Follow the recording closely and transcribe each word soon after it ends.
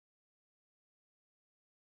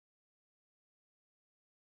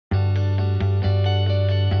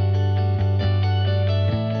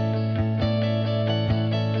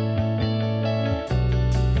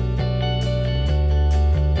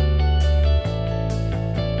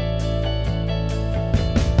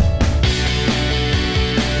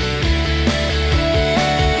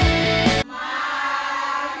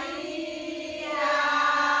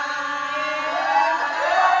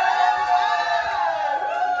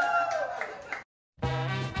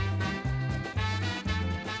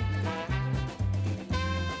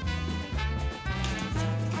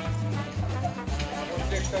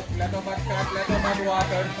Let op het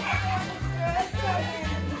water.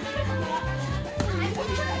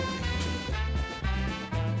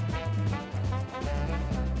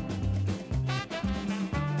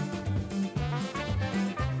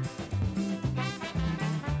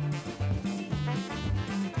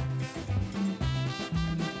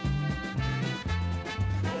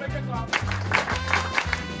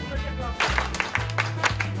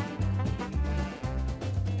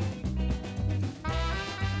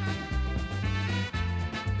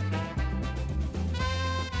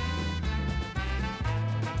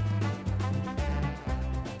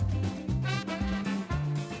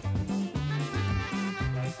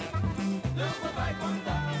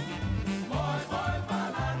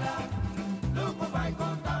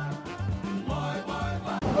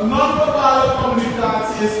 Een non-verbale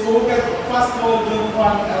communicatie is ook het vasthouden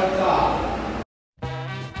van elkaar.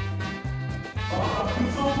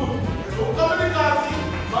 Goed zo goed. Het is ook communicatie,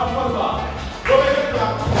 maar verbaal. Kom even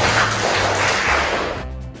klaar.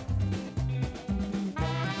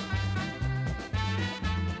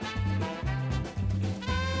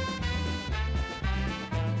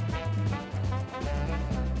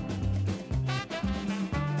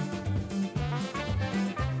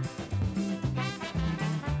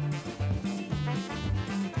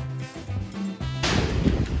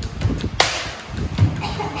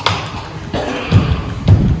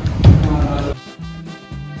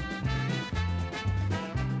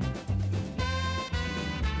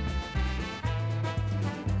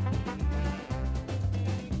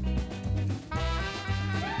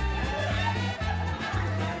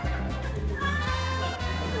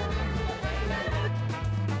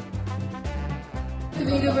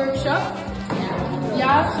 De workshop?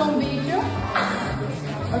 Ja, zo'n beetje.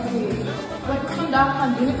 Oké. Wat ik vandaag ga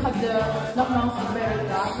doen, ik ga nogmaals bij de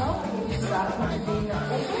tafel. Dus daar met de benen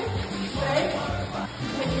open.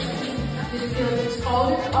 Dus je tilt de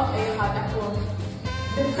schouders op en je gaat echt gewoon.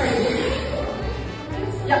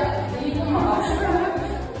 Ja, hier maar.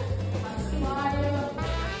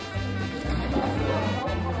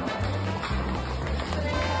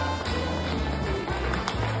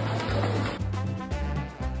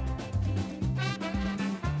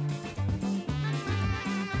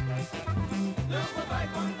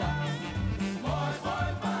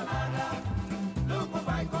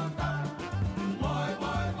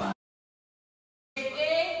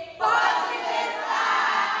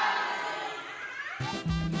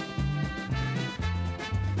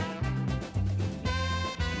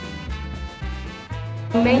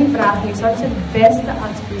 Mijn vraag is, wat is het beste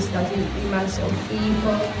advies dat u iemand zou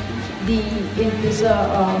geven die intussen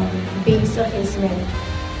bezig is met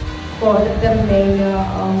korte termijn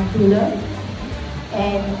doelen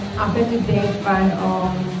en af en toe denkt van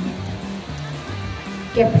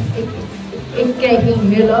ik krijg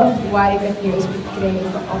geen hulp waar ik het juist moet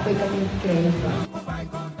krijgen of ik het moet krijgen.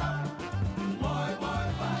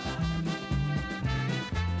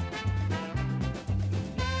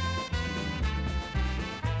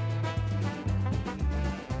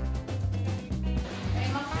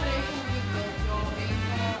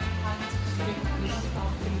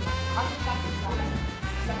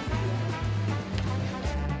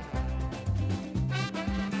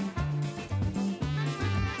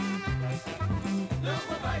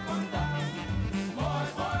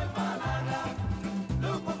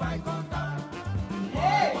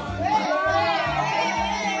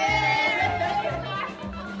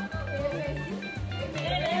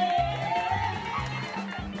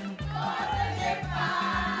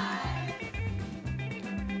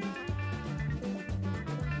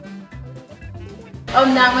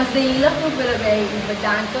 Namens de hele groep willen wij u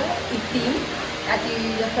bedanken, uw team, dat u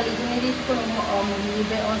de gelegenheid heeft genomen om hier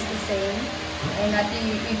bij ons te zijn en dat u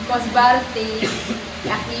uw kostbare tijd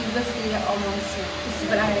echt heeft besteden om ons iets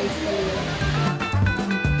belangrijks te leren.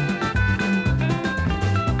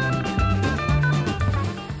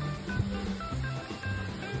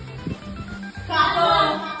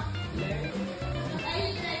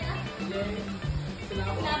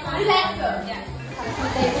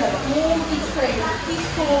 Kies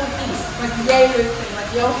gewoon iets wat jij leuk vindt, wat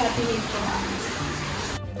jou happy heeft gemaakt.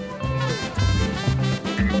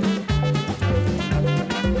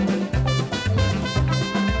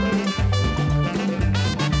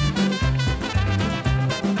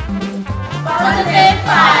 Positive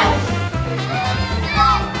 5.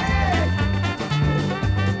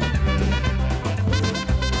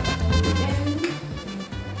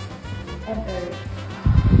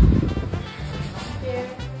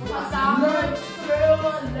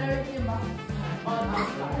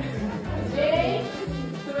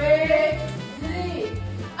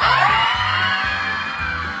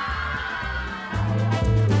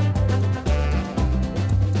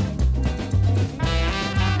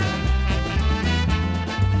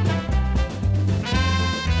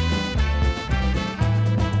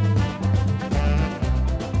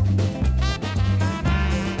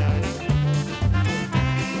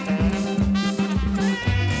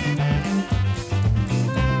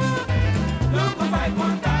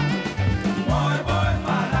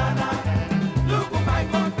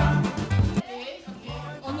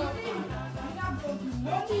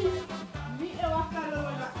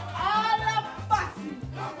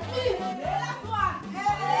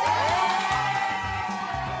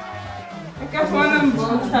 heb gewoon een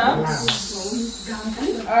boodschap.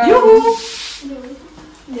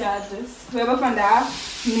 Ja, dus we hebben vandaag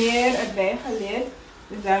meer erbij geleerd.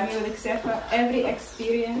 Dus daarmee wil ik zeggen, every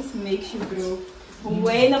experience makes you grow. Hoe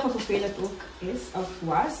weinig of hoeveel het ook is of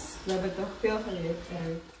was, we hebben toch veel geleerd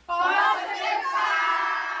eruit.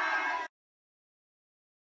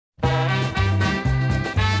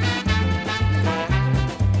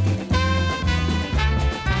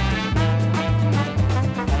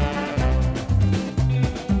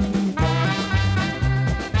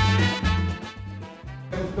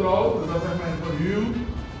 Getrouwd, dus dat zegt men gehuwd,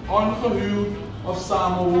 ongehuwd of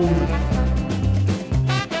samenwonen.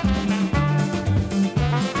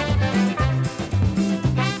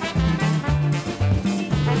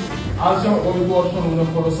 Als je ooit wordt genoemd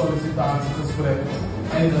voor een sollicitatiegesprek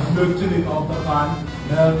en het lukt je niet om te gaan,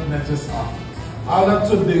 meld netjes af. Al dat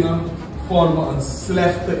soort dingen vormen een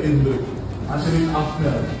slechte indruk. Als je niet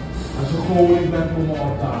afmeldt, als je gewoon niet bent komen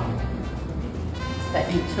opdagen. That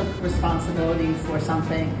you took responsibility for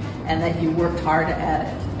something and that you worked hard at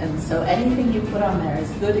it. And so anything you put on there is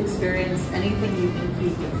good experience, anything you can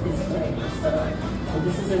keep is great. So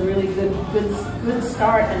this is a really good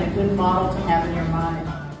start and a good model to have in your mind.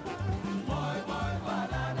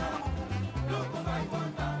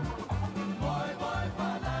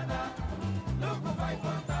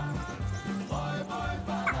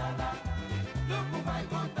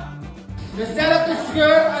 Dezelfde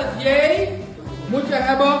scheur als jij moet je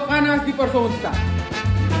hebben, ga naast die persoon staan.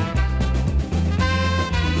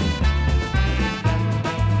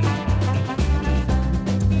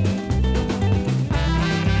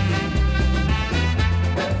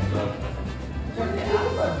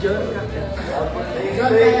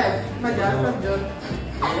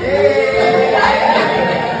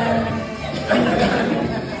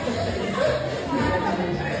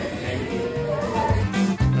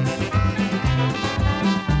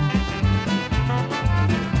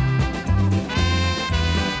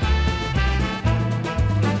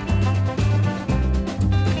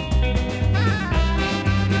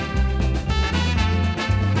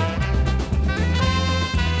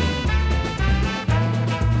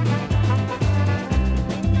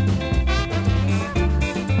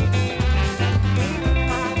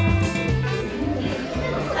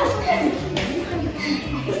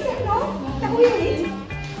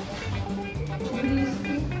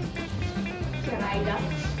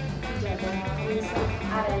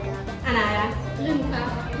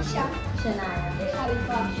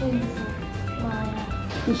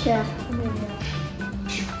 Michelle.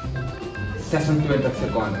 26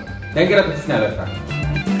 seconden. Denk je dat het sneller gaat?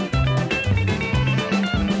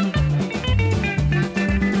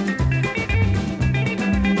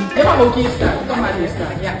 Je mag ook hier staan. Kom maar hier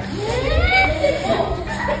staan. Ja.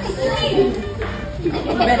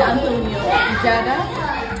 Ik ben Antonio Ijada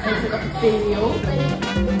en zit op het VWO.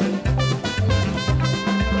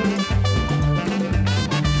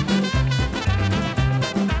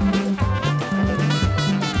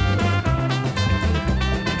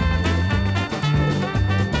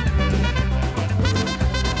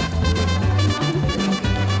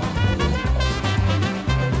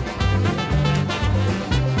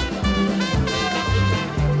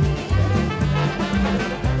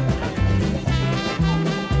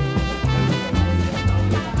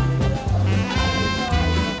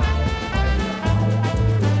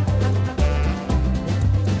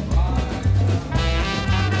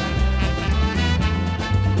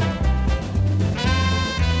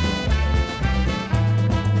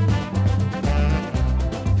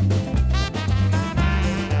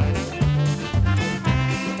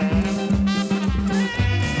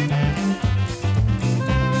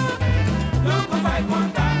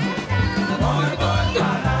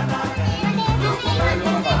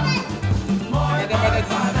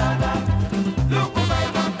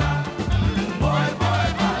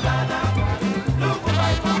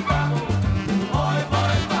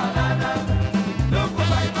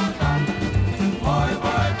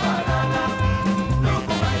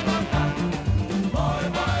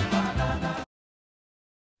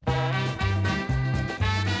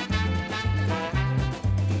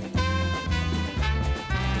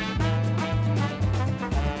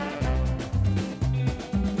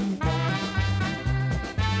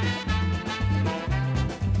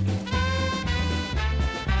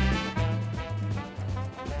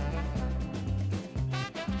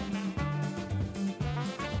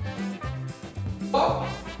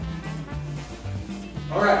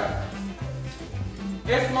 Alright.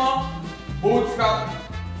 Is mijn boodschap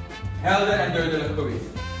helder en duidelijk geweest?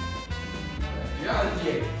 Ja,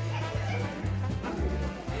 Jay.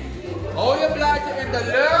 Hou je blaadje in de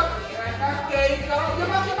lucht en ga kijken.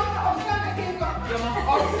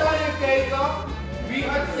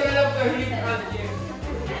 hetzelfde heet als jij.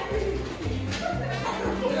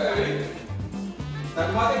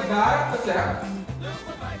 Dat wat ik daar heb gezegd,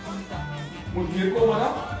 moet hier komen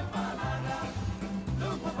dan.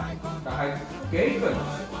 Dan ga ik kijken.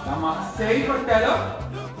 Dan mag zij vertellen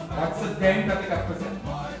wat ze denkt dat ik heb gezegd.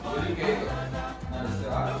 Jullie kijken naar de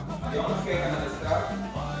straat. Jongens kijken naar de straat.